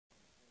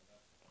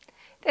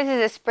This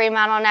is Esprit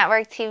Model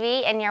Network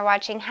TV, and you're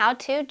watching How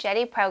To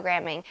Jeti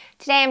Programming.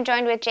 Today I'm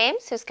joined with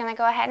James, who's going to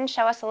go ahead and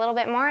show us a little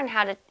bit more on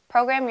how to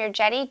program your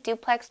Jeti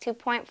Duplex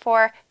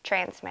 2.4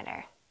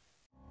 transmitter.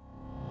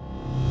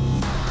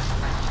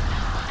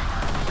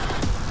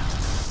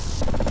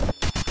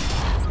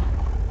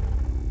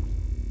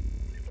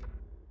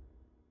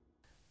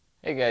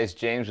 Hey guys,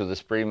 James with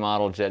Esprit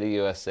Model Jeti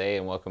USA,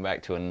 and welcome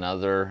back to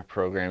another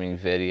programming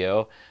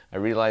video. I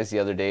realized the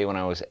other day when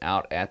I was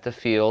out at the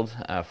field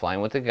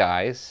flying with the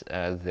guys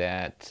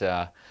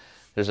that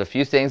there's a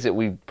few things that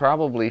we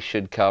probably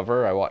should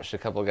cover. I watched a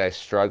couple of guys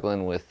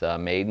struggling with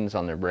maidens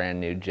on their brand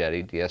new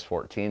Jeti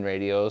DS14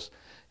 radios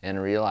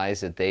and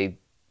realized that they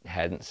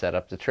hadn't set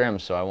up the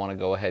trims. So I want to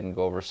go ahead and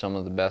go over some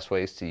of the best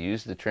ways to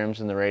use the trims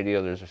in the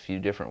radio. There's a few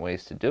different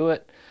ways to do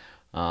it.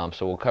 So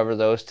we'll cover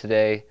those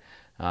today.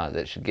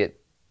 That should get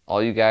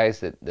all you guys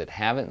that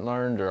haven't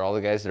learned, or all the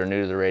guys that are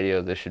new to the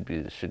radio, this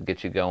should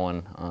get you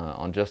going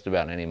on just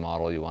about any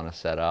model you want to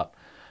set up.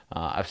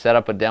 I've set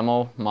up a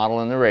demo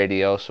model in the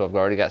radio, so I've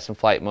already got some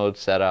flight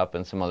modes set up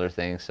and some other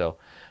things. So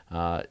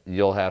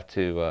you'll have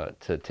to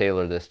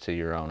tailor this to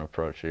your own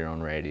approach to your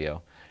own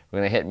radio. We're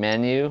going to hit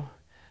menu.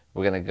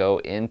 We're going to go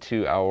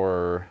into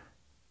our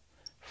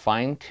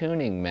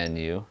fine-tuning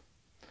menu.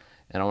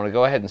 And I want to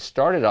go ahead and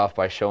start it off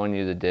by showing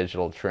you the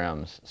digital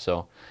trims.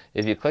 So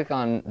if you click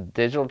on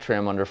digital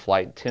trim under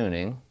flight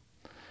tuning,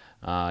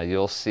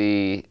 you'll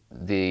see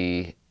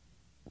the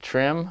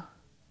trim,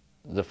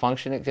 the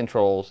function it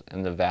controls,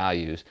 and the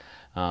values.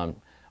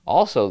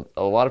 Also,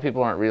 a lot of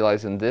people aren't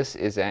realizing this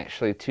is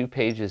actually 2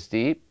 pages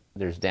deep.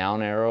 There's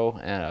down arrow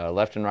and a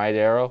left and right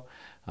arrow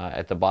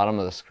at the bottom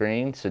of the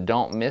screen. So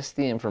don't miss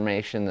the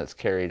information that's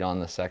carried on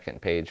the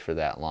second page for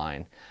that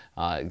line.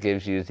 It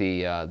gives you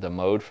the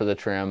mode for the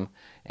trim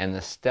and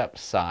the step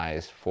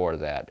size for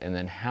that, and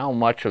then how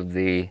much of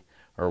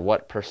or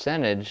what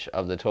percentage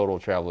of the total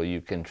travel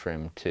you can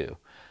trim to.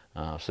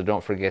 So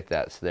don't forget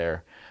that's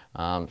there.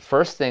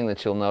 First thing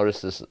that you'll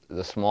notice is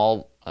the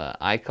small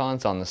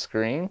icons on the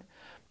screen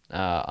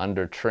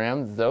under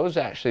trim. Those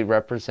actually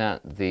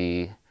represent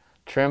the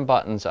trim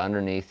buttons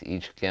underneath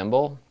each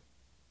gimbal.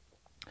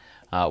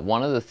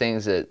 One of the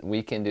things that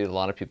we can do, a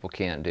lot of people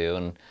can't do,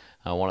 and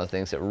one of the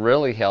things that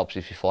really helps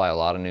if you fly a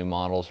lot of new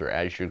models or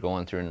as you're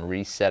going through and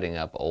resetting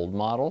up old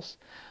models,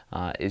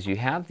 is you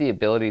have the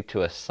ability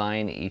to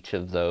assign each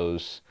of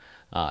those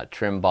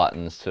trim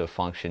buttons to a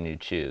function you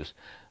choose.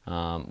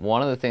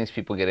 One of the things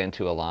people get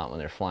into a lot when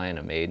they're flying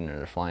a maiden or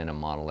they're flying a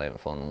model they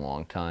haven't flown in a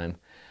long time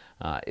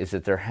is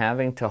that they're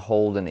having to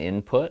hold an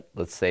input.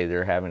 Let's say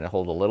they're having to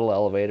hold a little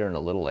elevator and a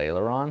little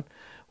aileron.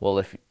 Well,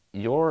 if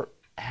you're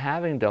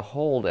having to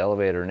hold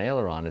elevator and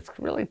aileron, it's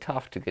really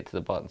tough to get to the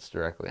buttons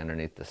directly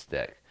underneath the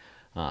stick.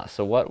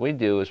 So what we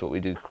do is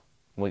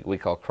we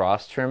call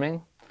cross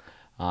trimming.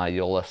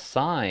 You'll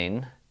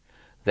assign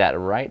that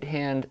right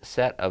hand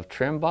set of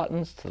trim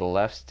buttons to the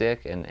left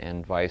stick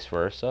and vice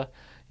versa.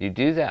 You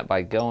do that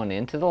by going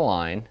into the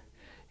line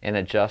and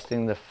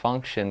adjusting the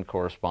function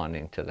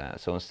corresponding to that.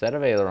 So instead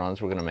of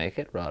ailerons, we're going to make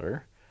it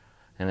rudder,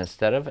 and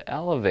instead of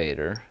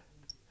elevator,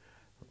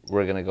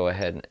 we're going to go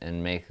ahead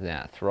and make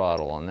that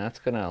throttle, and that's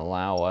going to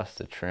allow us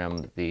to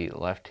trim the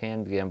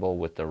left-hand gimbal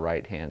with the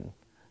right-hand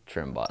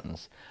trim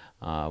buttons.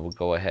 We'll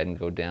go ahead and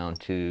go down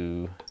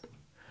to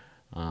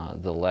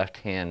the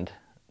left-hand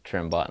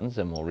trim buttons,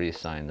 and we'll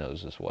reassign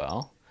those as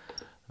well.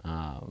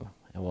 And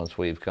once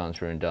we've gone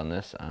through and done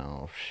this,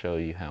 I'll show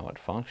you how it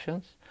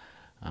functions.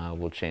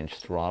 We'll change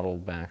throttle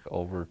back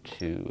over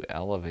to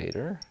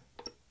elevator.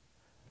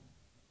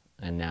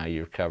 And now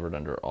you're covered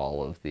under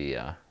all of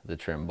the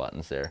trim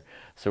buttons there.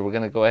 So we're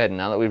going to go ahead, and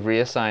now that we've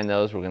reassigned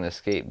those, we're going to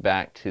escape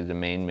back to the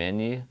main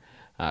menu.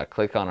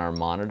 Click on our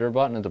monitor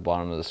button at the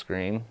bottom of the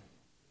screen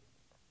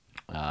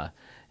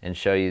and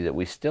show you that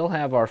we still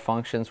have our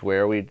functions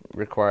where we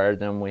required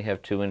them. We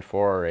have 2 and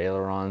 4, our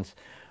ailerons.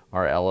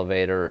 Our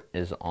elevator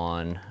is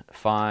on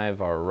 5,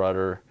 our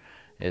rudder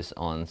is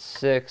on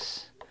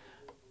 6,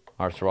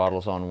 our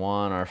throttle's on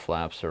 1, our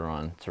flaps are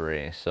on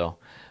 3. So,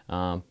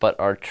 but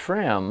our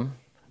trim,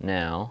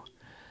 now,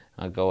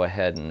 I'll go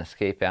ahead and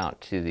escape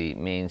out to the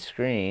main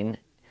screen,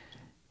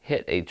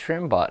 hit a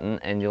trim button,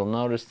 and you'll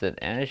notice that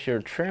as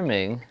you're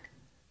trimming,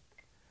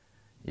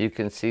 you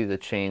can see the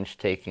change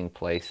taking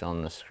place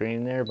on the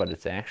screen there, but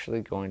it's actually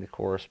going to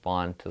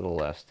correspond to the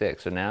left stick.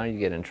 So now you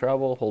get in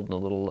trouble holding a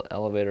little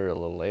elevator, a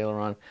little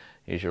aileron,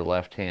 use your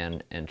left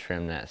hand and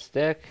trim that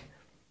stick,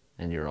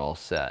 and you're all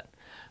set.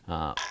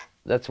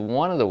 That's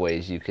one of the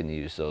ways you can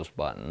use those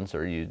buttons,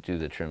 or you do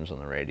the trims on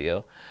the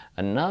radio.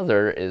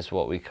 Another is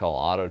what we call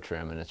auto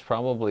trim, and it's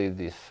probably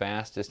the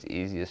fastest,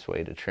 easiest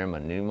way to trim a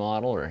new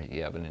model or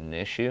you have an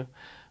issue.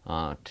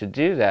 To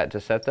do that, to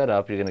set that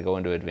up, you're going to go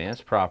into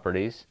Advanced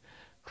Properties,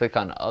 click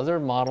on Other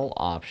Model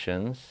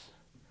Options,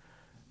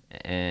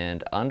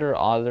 and under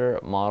Other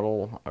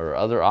Model or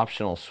Other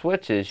Optional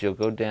Switches, you'll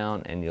go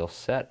down and you'll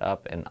set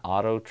up an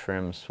auto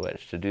trim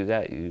switch. To do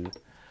that, you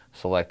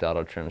select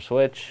Auto Trim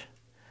Switch,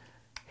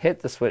 hit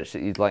the switch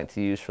that you'd like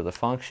to use for the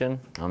function.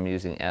 I'm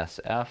using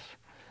SF.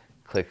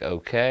 Click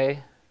OK.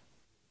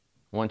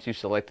 Once you've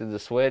selected the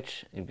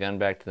switch, you've gone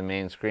back to the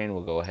main screen,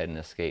 we'll go ahead and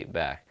escape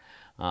back.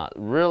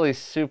 Really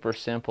super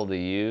simple to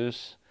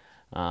use.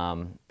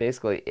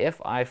 Basically,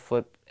 if I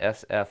flip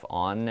SF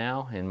on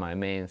now in my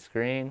main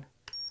screen,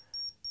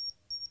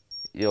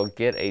 you'll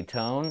get a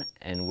tone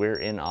and we're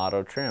in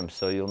auto trim.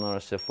 So you'll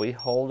notice if we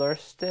hold our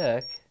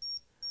stick,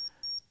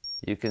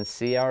 you can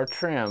see our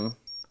trim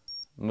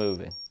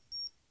moving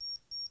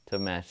to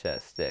match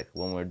that stick.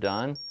 When we're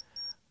done,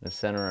 we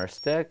center our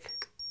stick,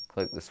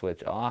 click the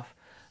switch off.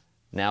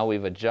 Now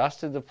we've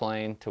adjusted the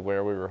plane to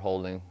where we were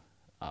holding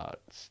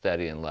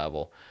steady and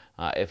level.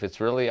 If it's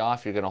really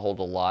off, you're going to hold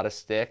a lot of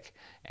stick.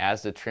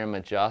 As the trim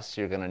adjusts,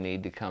 you're going to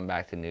need to come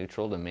back to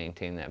neutral to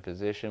maintain that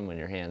position. When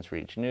your hands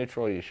reach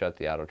neutral, you shut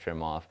the auto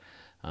trim off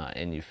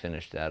and you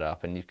finish that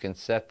up. And you can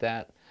set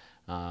that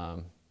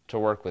to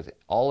work with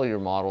all of your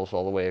models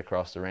all the way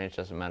across the range.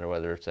 Doesn't matter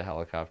whether it's a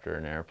helicopter,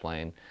 an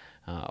airplane,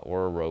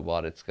 or a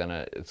robot. It's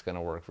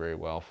gonna work very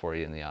well for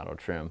you in the auto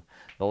trim.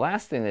 The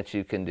last thing that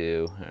you can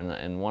do,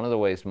 and one of the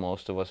ways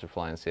most of us are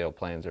flying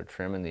sailplanes or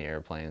trimming the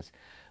airplanes,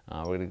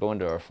 we're going to go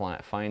into our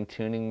fine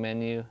tuning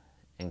menu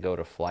and go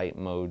to flight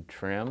mode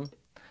trim.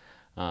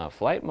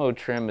 Flight mode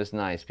trim is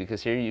nice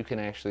because here you can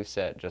actually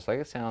set, just like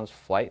it sounds,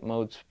 flight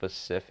mode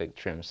specific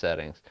trim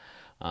settings.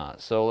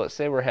 So let's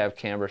say we have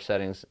camber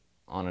settings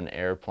on an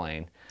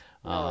airplane,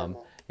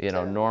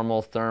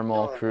 normal,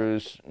 thermal,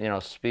 cruise,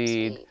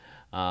 speed.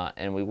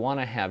 And we want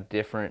to have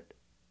different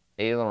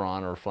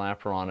aileron or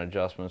flaperon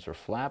adjustments or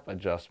flap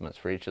adjustments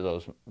for each of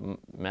those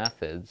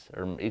methods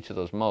or each of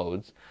those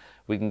modes.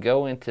 We can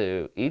go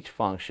into each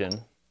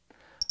function,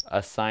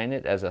 assign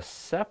it as a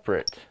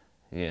separate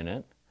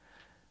unit,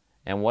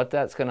 and what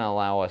that's going to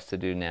allow us to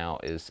do now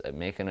is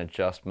make an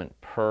adjustment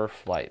per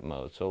flight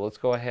mode. So let's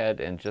go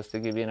ahead and, just to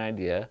give you an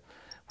idea,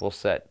 we'll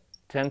set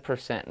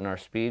 10% in our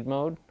speed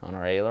mode on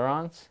our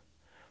ailerons.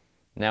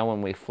 Now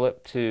when we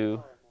flip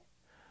to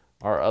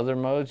our other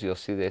modes, you'll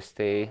see they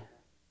stay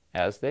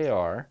as they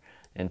are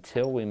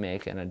until we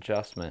make an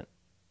adjustment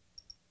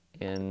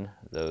in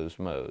those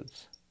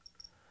modes.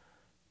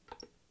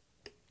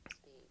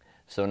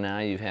 So now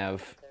you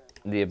have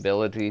the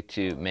ability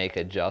to make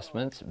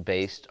adjustments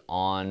based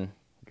on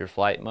your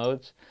flight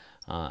modes,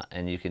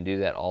 and you can do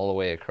that all the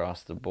way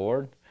across the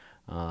board.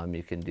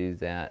 You can do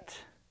that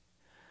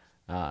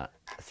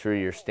through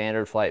your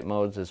standard flight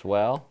modes as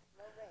well.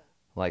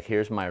 Like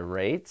here's my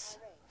rates.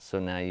 So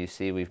now you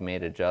see we've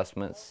made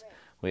adjustments.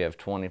 We have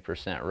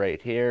 20%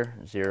 rate here,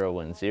 0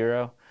 and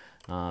 0.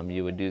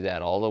 You would do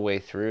that all the way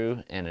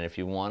through, and if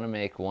you want to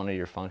make one of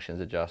your functions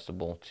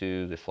adjustable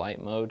to the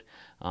flight mode,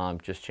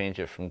 just change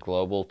it from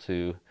global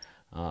to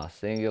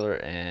singular,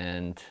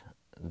 and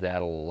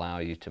that'll allow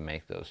you to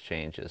make those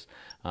changes.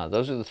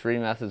 Those are the three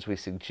methods we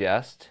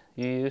suggest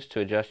you use to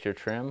adjust your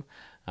trim.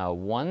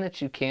 One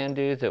that you can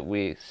do that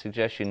we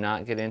suggest you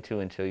not get into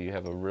until you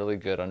have a really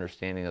good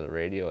understanding of the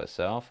radio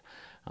itself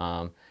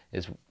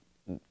is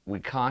we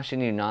caution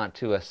you not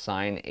to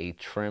assign a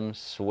trim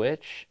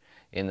switch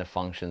in the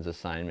functions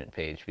assignment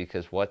page,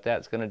 because what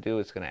that's going to do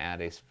is going to add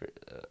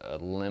a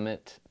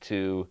limit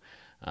to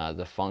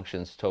the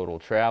function's total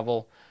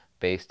travel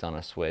based on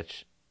a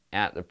switch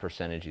at the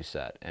percentage you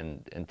set.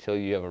 And until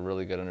you have a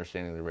really good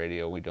understanding of the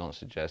radio, we don't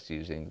suggest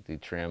using the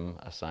trim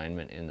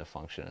assignment in the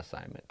function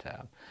assignment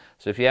tab.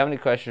 So if you have any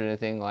questions or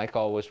anything, like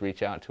always,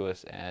 reach out to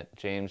us at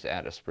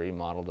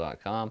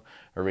james@espritmodel.com,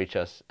 or reach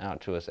us out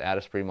to us at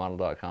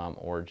espritmodel.com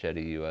or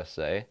Jeti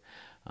USA.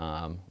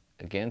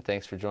 Again,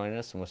 thanks for joining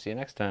us, and we'll see you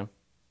next time.